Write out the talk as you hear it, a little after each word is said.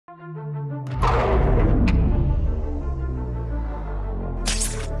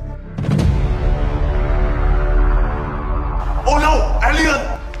Alien!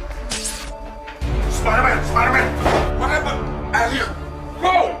 Spider-Man! Spider-Man! What happened? Alien!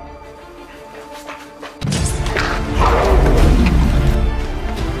 Go!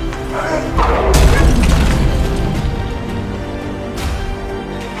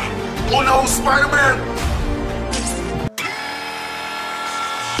 Oh no, Spider-Man!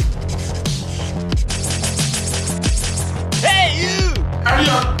 Hey, you!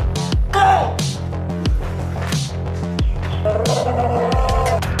 Alien! Go!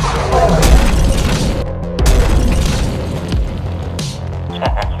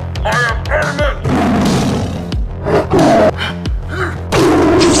 I am Iron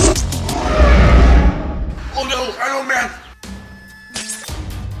Oh no, Iron Man!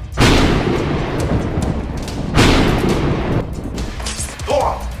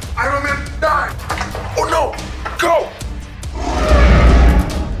 Oh, Iron Man died! Oh no! Go!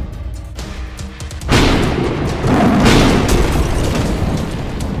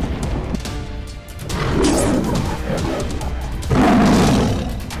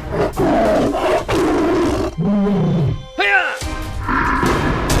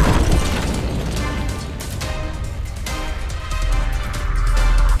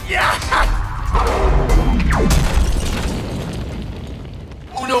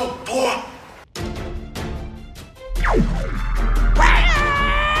 Oh no, Thor!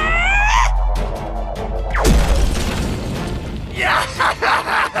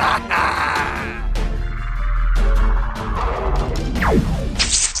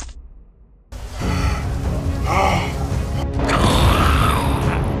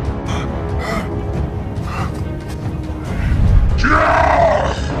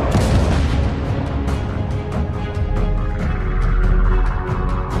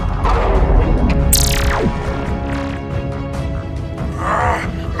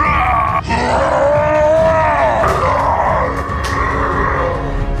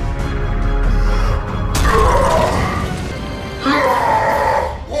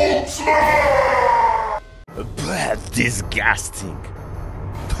 Disgusting.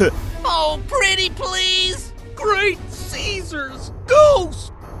 Oh, pretty please! Great Caesar's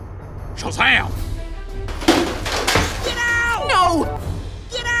ghost! Shazam! Get out! No!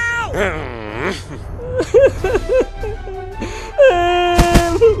 Get out!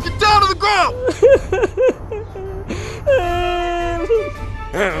 Get down to the ground!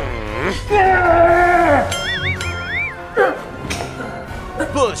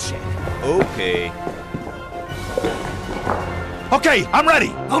 Bullshit. Okay. Okay, I'm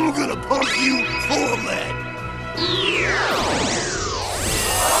ready. I'm gonna pump you full of lead.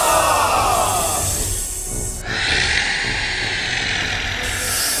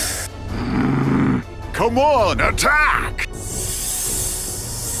 Come on, attack!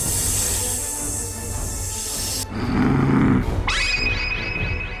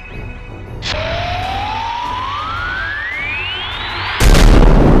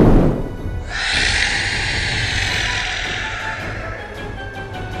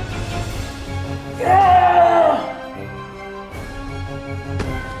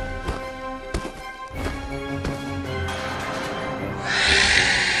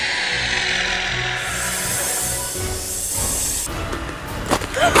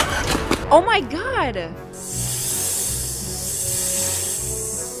 Oh my god!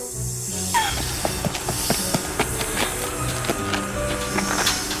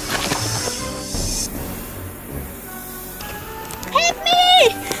 Help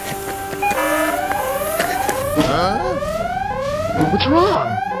me! Huh? What's wrong?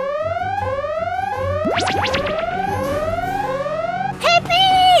 Help me!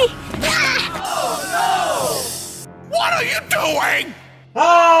 Oh no! What are you doing?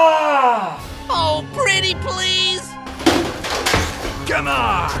 Ah! Oh, pretty please! Come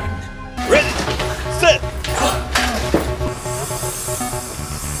on! Ready, set!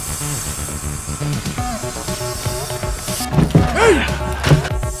 Hey!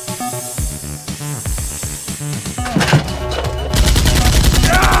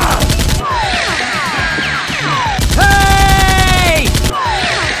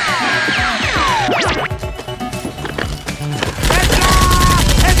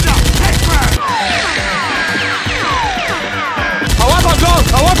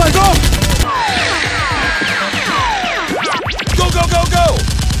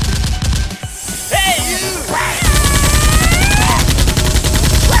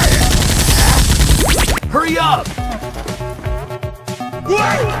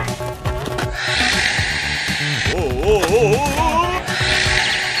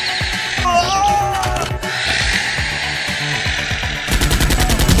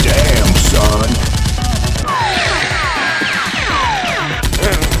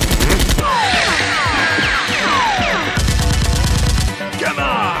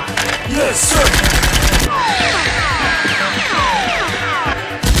 Yes, sir.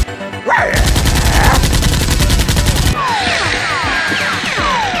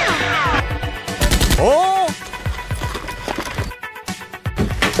 Oh!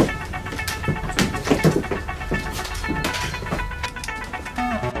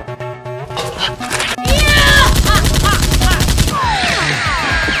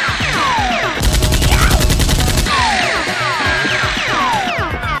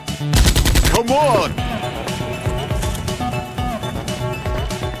 Come on!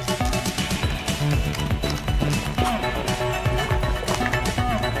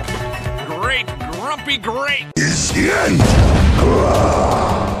 Great, grumpy, great! Is the end!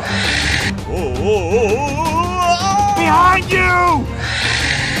 Behind you!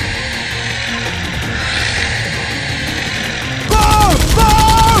 Boom!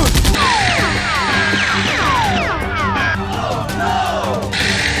 Boom!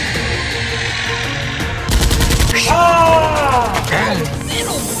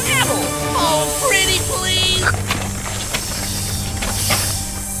 Metal! Oh, pretty please!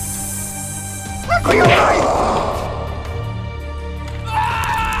 Are you alive?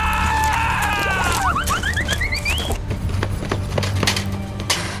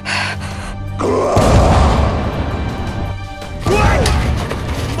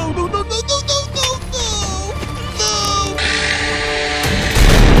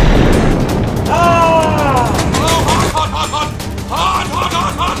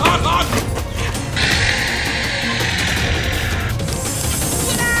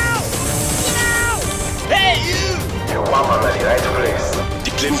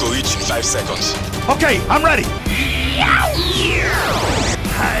 The plane will reach in 5 seconds. Okay, I'm ready. Hiya!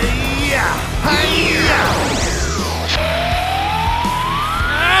 Hiya!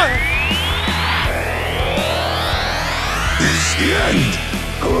 This is the end.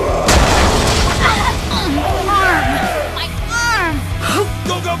 My arm!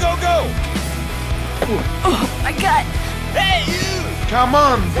 Go, go, go, go! Oh, my gut! Hey, you! Come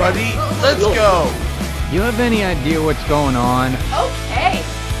on, buddy. Let's go. You have any idea what's going on? Okay.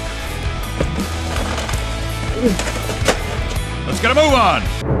 Let's get a move on.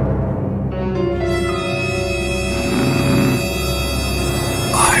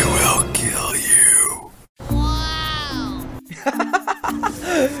 I will kill you. Wow.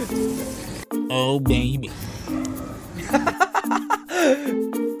 Oh, baby.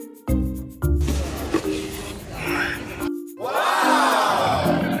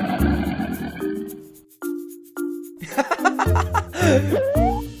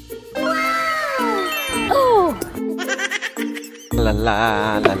 Oh. La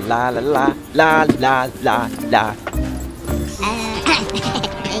la la la la la la la la la.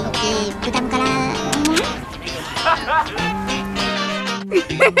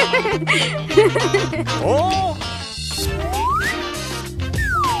 Oh!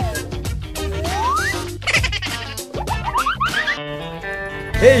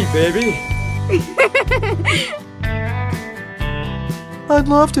 Hey, baby. I'd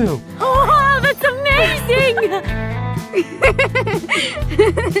love to. Oh, that's amazing!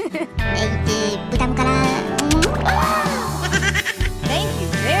 Thank you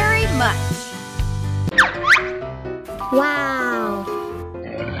very much. Wow.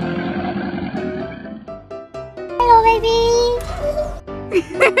 Hello, baby.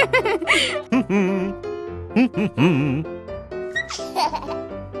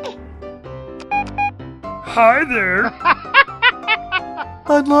 Hi there.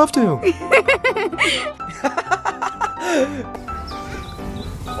 I'd love to.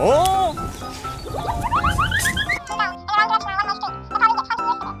 Oh!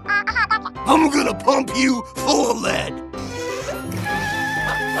 I'm gonna pump you full of lead.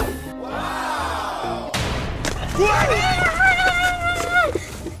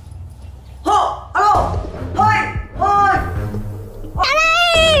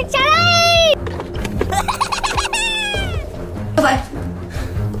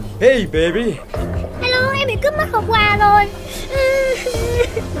 Hey, baby. Hello, em bị cướp mất hộp quà rồi.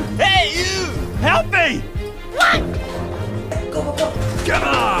 Hey, you! Help me! What? Come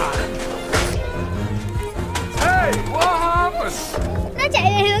on! Hey, what happened? Nó chạy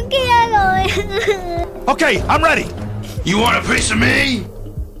về hướng kia rồi. Okay, I'm ready. You want a piece of me?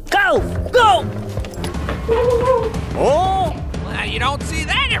 Go! Go! Oh! Well, you don't see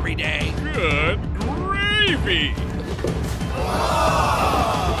that every day. Good gravy.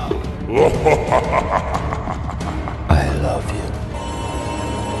 I love you.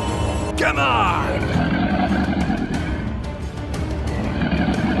 Come on!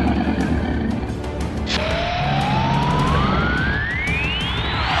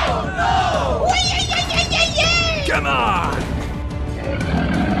 Oh, no!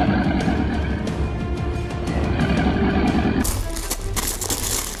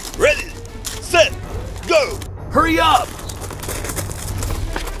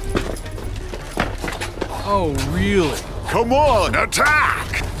 Oh, really? Come on,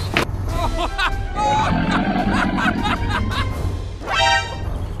 attack!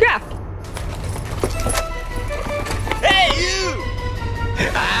 Yeah. Hey, you!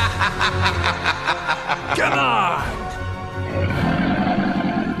 Come on!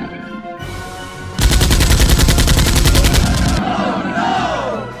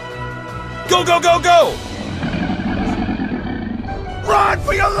 Go, go, go, go! Run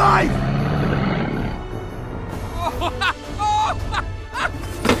for your life!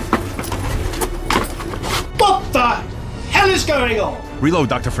 What the hell is going on? Reload,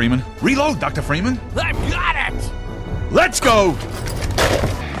 Dr. Freeman. Reload, Dr. Freeman. I've got it! Let's go!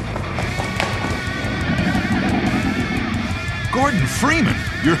 Gordon Freeman,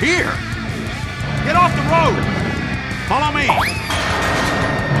 you're here! Get off the road! Follow me!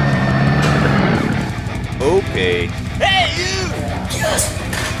 Okay. Hey, you!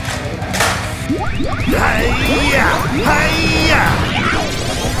 Hi-ya! Hi-ya!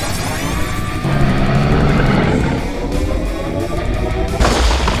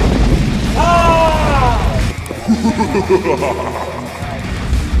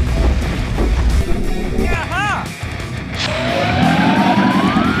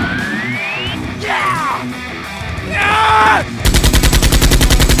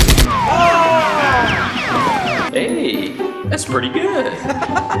 Hey, that's pretty good.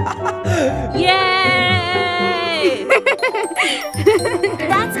 Yay!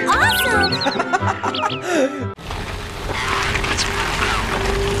 That's awesome!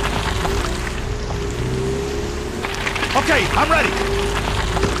 Okay, I'm ready.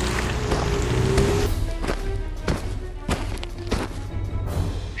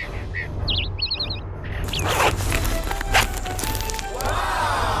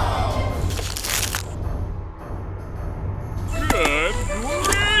 Good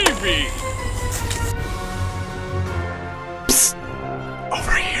gravy! Psst.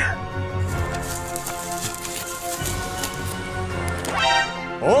 Over here.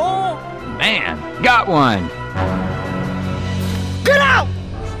 Oh, man. Got one. Get out!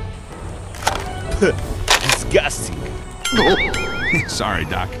 Disgusting. Sorry,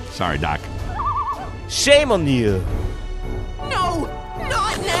 Doc. Sorry, Doc. Shame on you. No!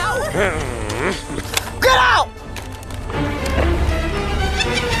 Not now! Get out!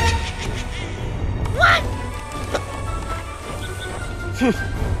 What?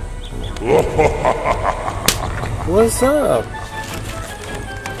 What's up?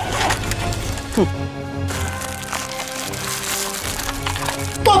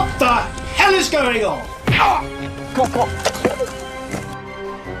 What the hell is going on?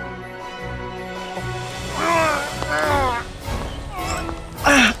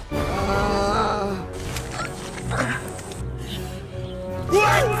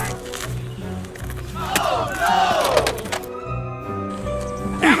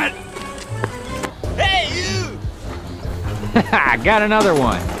 Damn it! Hey, you! I got another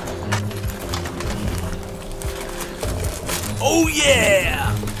one. Oh,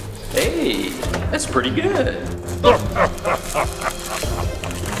 yeah! Hey, that's pretty good.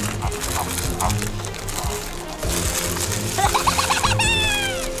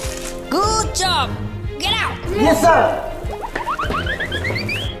 Good job! Get out! Yes, sir.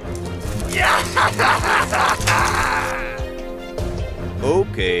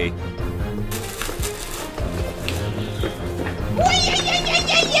 Okay.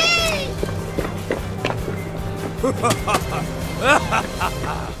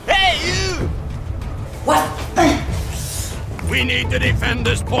 Hey, you! We need to defend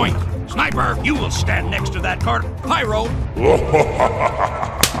this point. Sniper, you will stand next to that cart. Pyro.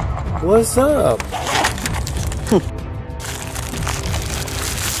 What's up?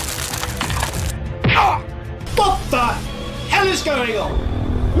 What the hell is going on?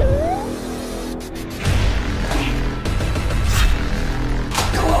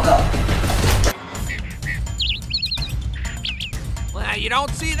 Well, you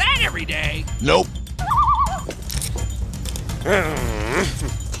don't see that every day. Nope. Hey!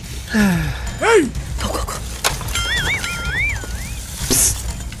 Psst.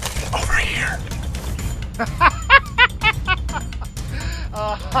 Over here.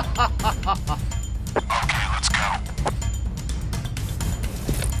 Okay, let's go.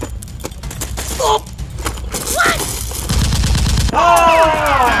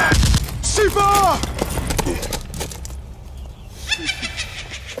 Shiva!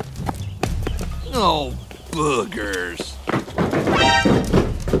 Oh, boogers.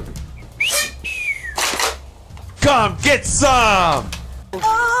 Come get some!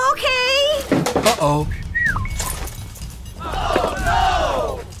 Okay. Uh-oh.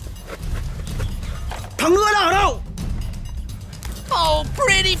 thằng ngựa nào ở đâu? Oh,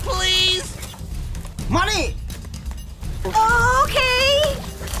 pretty please. Money. Okay.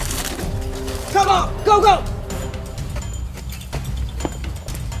 Come on, go, go.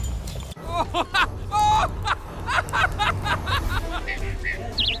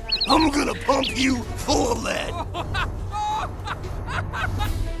 I'm gonna pump you full of lead.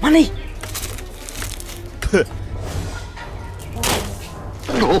 Money.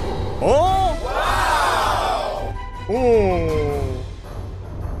 Oh! Oh!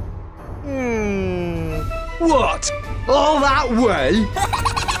 What? All that way?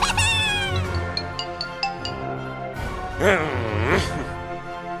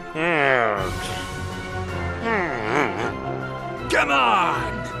 Come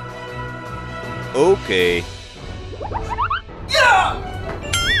on! Okay.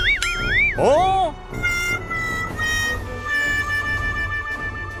 Oh!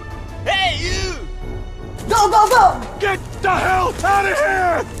 Hey, you! Go, go, go. Get the hell out of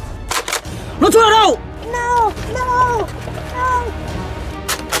here! Nó chui ở đâu? No, no, no.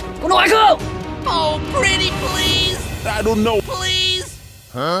 Có nói không? Oh, pretty please. I don't know. Please.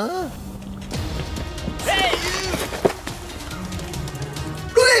 Huh? Hey, you!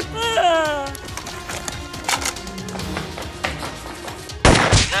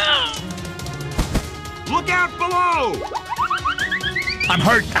 Look out below! I'm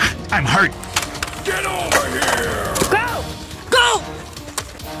hurt. I'm hurt. Get over here! Go, go.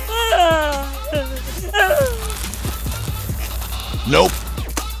 Nope.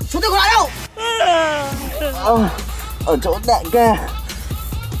 Số tiền còn lại đâu? Ở chỗ đại ca.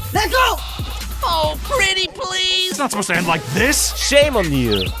 Let's go. Oh, pretty please. It's not supposed to end like this. Shame on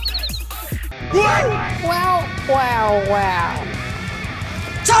you. Wow, wow, wow.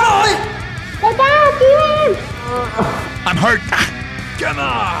 Sao rồi? Đại ca, cứu em. I'm hurt. Come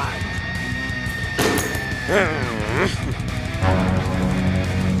on.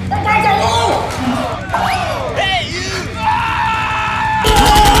 Đại ca chạy đi. Hey, you!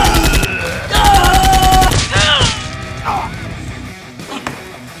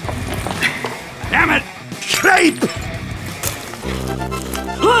 Damn it! Creep!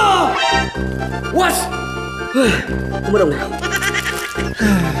 What? Không có đồng nào.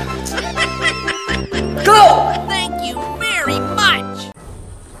 Go. Thank you very much.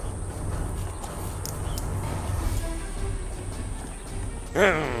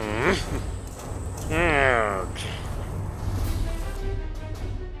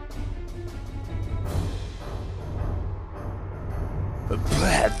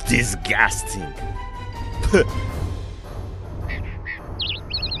 Disgusting.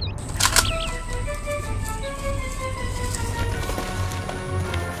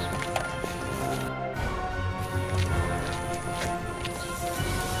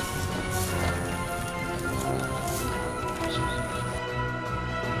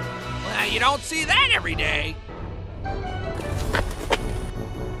 Well, you don't see that every day.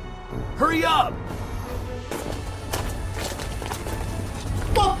 Hurry up!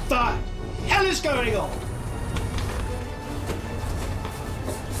 What the hell is going on?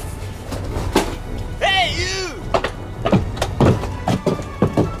 Hey, you!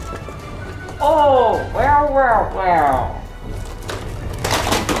 Oh, well, well, well.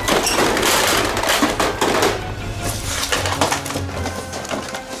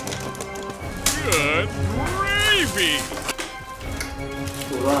 Good gravy!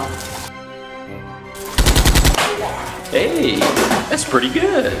 Hey, that's pretty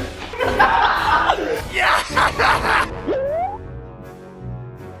good.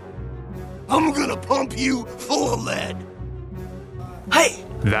 I'm gonna pump you full of lead. Hey,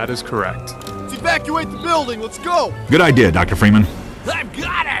 That is correct. Let's evacuate the building. Let's go. Good idea, Dr. Freeman. I've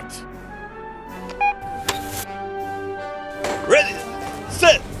got it! Ready,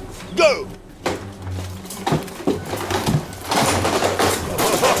 set, go.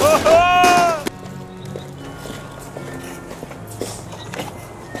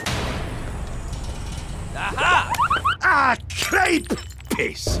 Aha! Ah, crepe!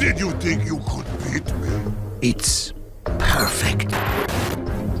 Piss. Did you think you could beat me? It's perfect.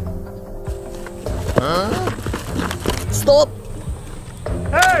 stop.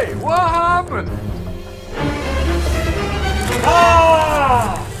 Hey, what happened?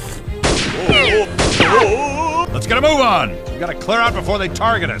 Let's get a move on. We gotta clear out before they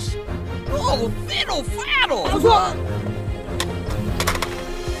target us. Oh, fiddle faddle!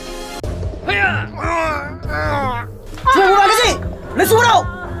 Mày muốn nói cái gì? Lên xuống đâu?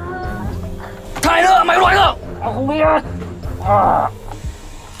 Thầy nữa, mày có nói không? Tao không biết.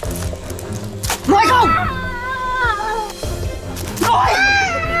 Nói không? Nói!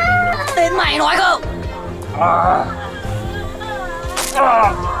 Đến mày nói không? Ôi!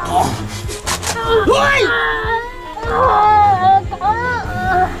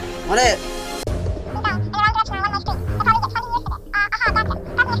 Vào đây.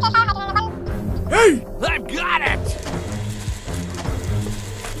 Hey! I've got it!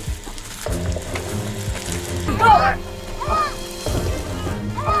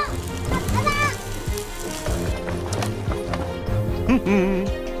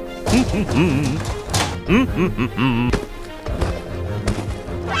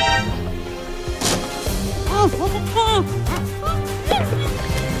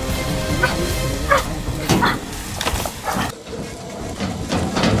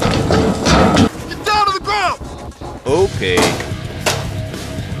 Get down to the ground! Okay.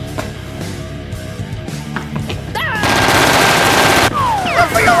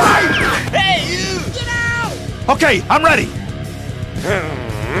 Okay, I'm ready.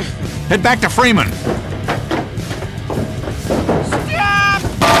 Head back to Freeman.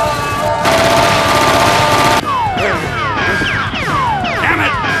 Damn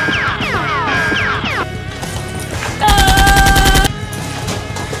it!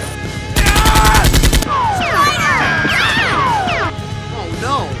 Oh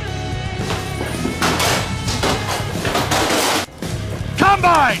no.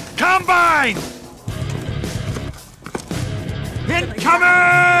 Combine! Combine!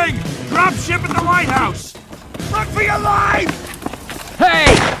 Incoming! Drop ship at the White House! Run for your life!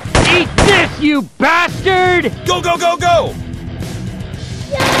 Hey! Eat this, you bastard! Go, go, go, go!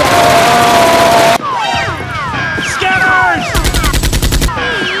 Scanners!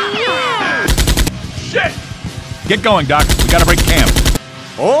 Shit! Get going, Doc. We gotta break camp.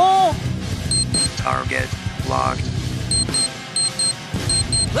 Oh! Target locked.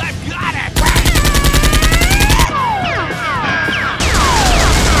 I've got it!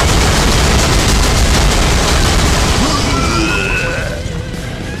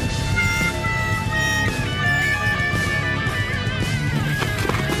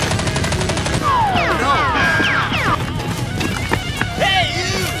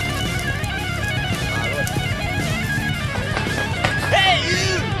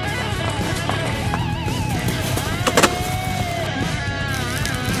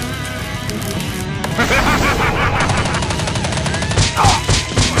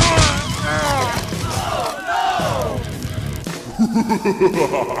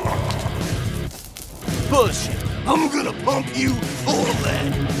 Bullshit. I'm gonna pump you full of that.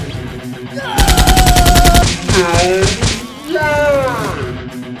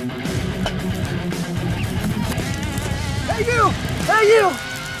 Hey you! Hey you!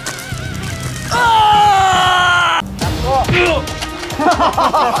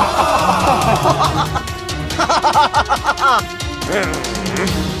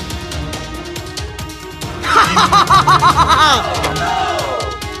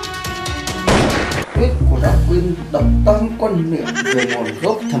 Huyết của Darwin đập tan quan niệm về nguồn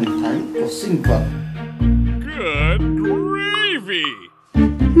gốc thần thánh của sinh vật. Good gravy!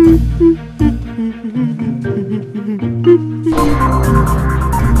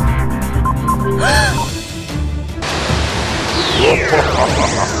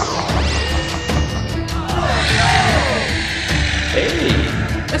 Hey,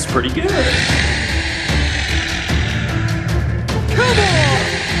 that's pretty good.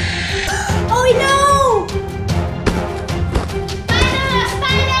 Oh no!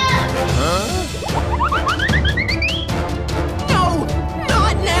 No!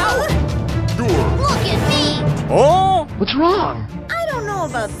 Not now! Look at me! Oh! What's wrong? I don't know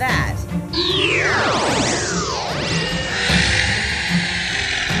about that.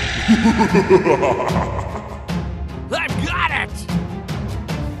 I've got it!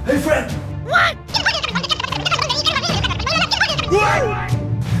 Hey friend! What?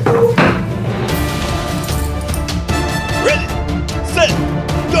 Ready, set,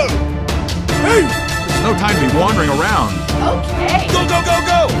 go! Hey! There's no time to be wandering around. Okay. Go, go, go,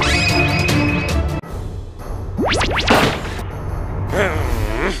 go!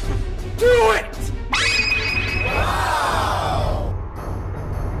 Do it!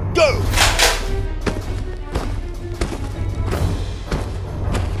 Go!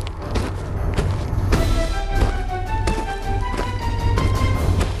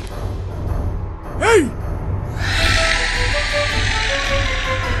 Hey!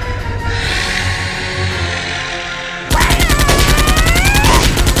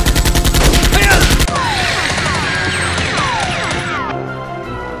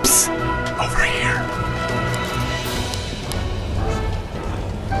 Over here.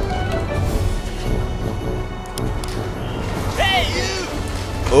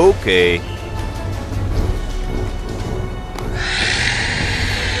 Okay.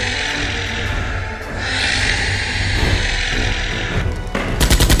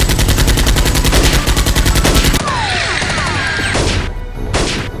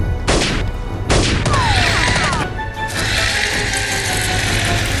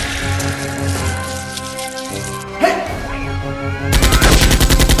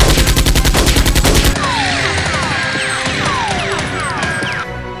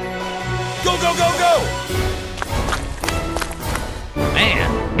 Go, go, go, go!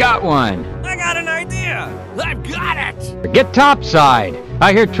 Man, got one. I got an idea. I've got it. Get topside.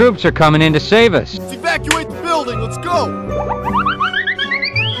 I hear troops are coming in to save us. Let's evacuate the building. Let's go.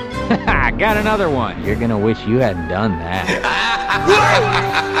 I got another one. You're gonna wish you hadn't done that.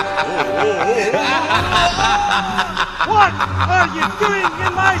 What are you doing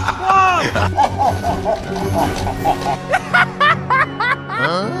in my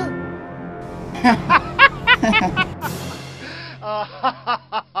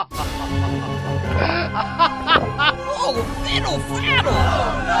Oh, fiddle faddle.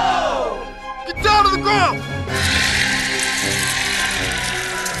 Oh, no! Get down to the ground!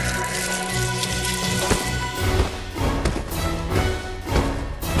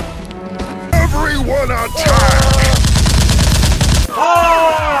 Everyone on time!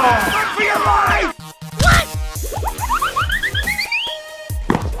 Run for your life! What?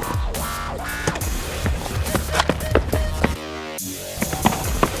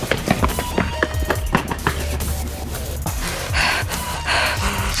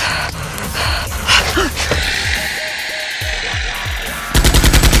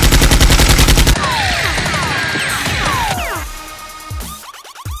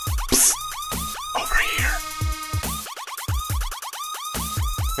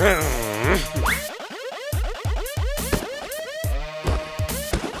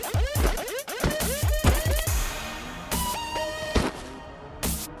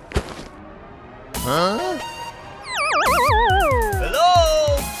 Huh?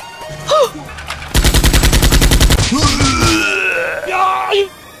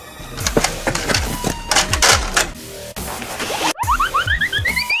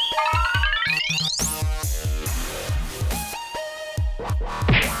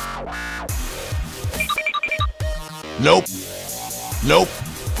 Nope. Nope.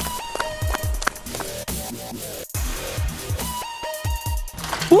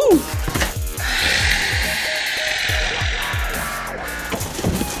 Woo!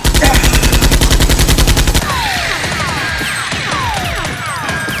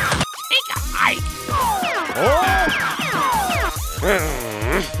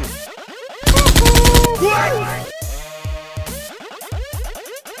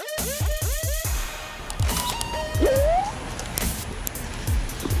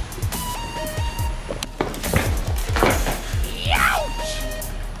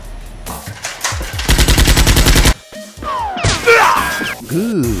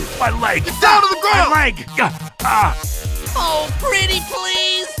 Good. My leg! Get down to the ground! My leg! Oh, pretty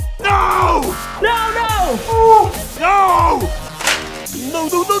please. No! No, no! No! No,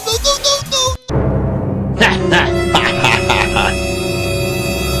 no, no, no, no, no, no!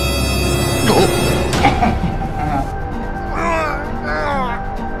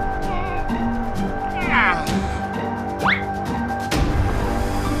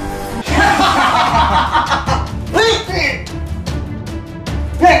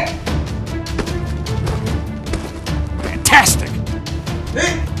 Fantastic!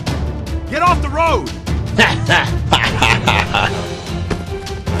 Get off the road!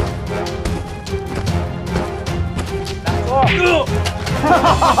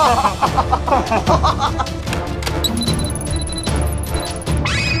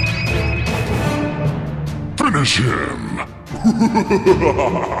 Finish him!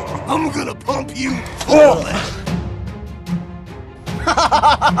 I'm gonna pump you full!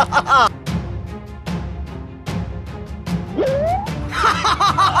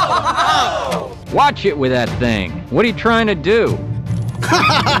 Watch it with that thing. What are you trying to do?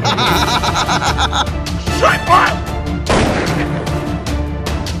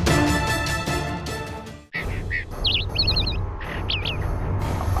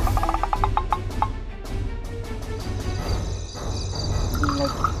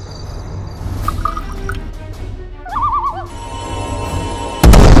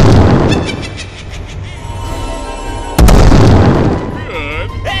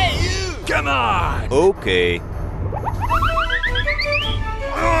 Come on! Okay.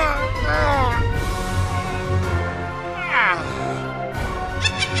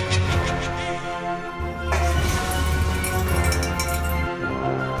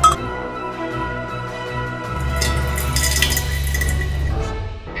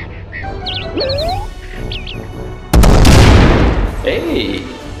 Hey,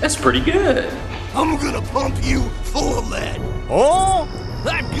 that's pretty good. I'm gonna pump you full of lead! Oh!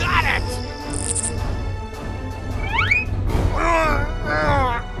 I've got it!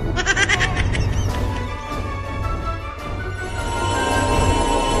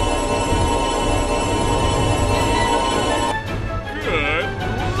 Good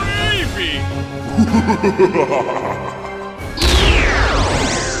gravy!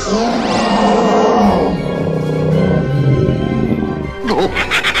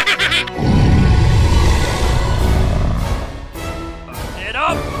 Head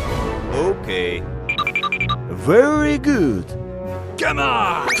up. Okay. Very good. Come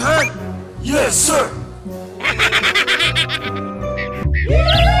on. Yes, sir.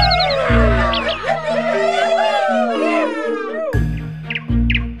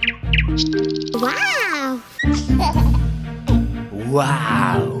 Wow.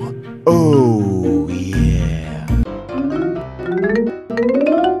 Wow. Oh, yeah.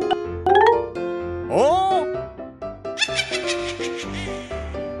 Oh?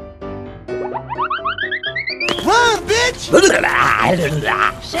 Run, bitch!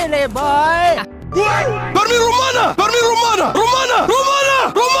 Silly boy. Dormi Romana! Dormi Romana! Romana!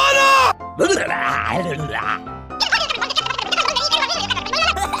 Romana! Romana!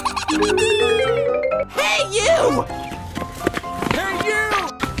 Hey, you!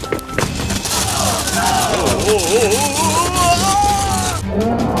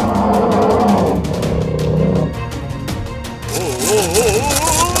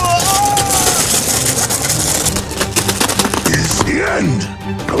 Is the end.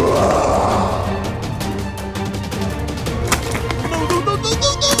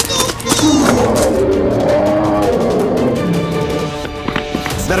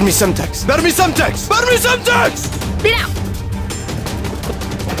 Spare me some text! Spare me some text! Spare me some text! Spit out.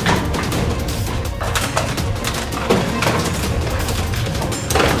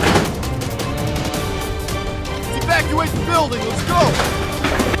 Evacuate the building, let's go!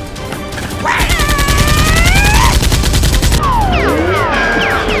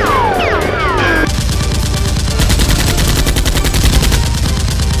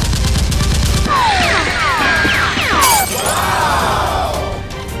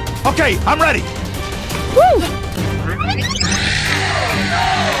 Okay, I'm ready!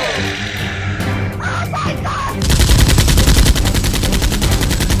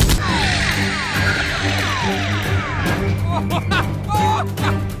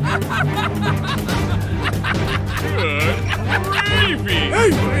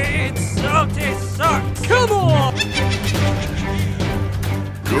 It's so this sucks. Come on.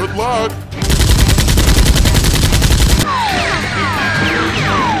 Good luck.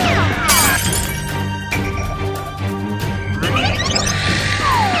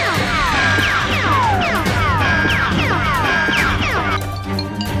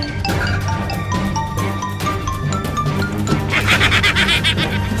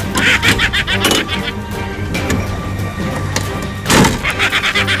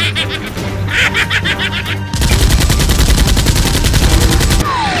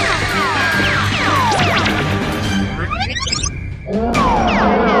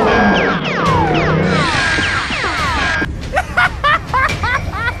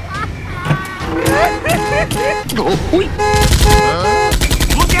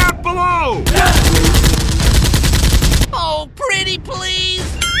 Look out below! Oh, pretty please.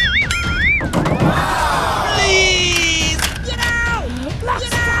 Please! Get out!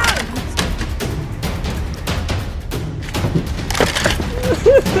 Get out!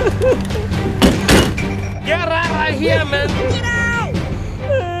 Get out of here, man. Get out!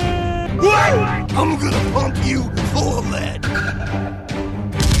 What? I'm gonna pump you full of lead.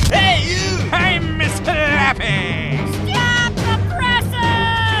 Hey, you! Hey, Mr. Happy! Stop the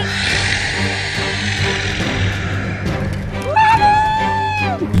presses!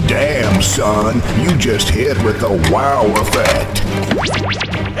 Damn, son. You just hit with the wow effect.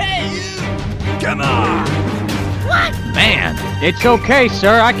 Hey, you! Come on! Man, it's okay,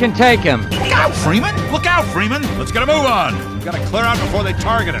 sir. I can take him. Look out, Freeman! Look out, Freeman! Let's get a move on! We gotta clear out before they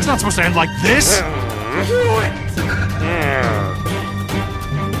target us. It's not supposed to end like this!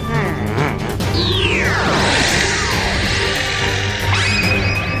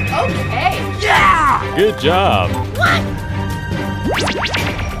 Okay. Yeah! Good job.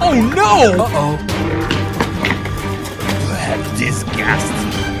 Oh no! Uh-oh. That's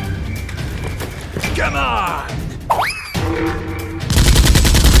disgusting. Come on!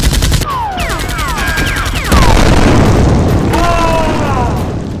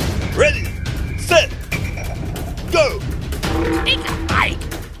 Ready, set, go! Take a bite.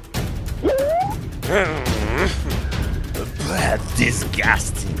 That's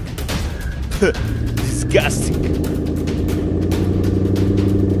disgusting. Disgusting.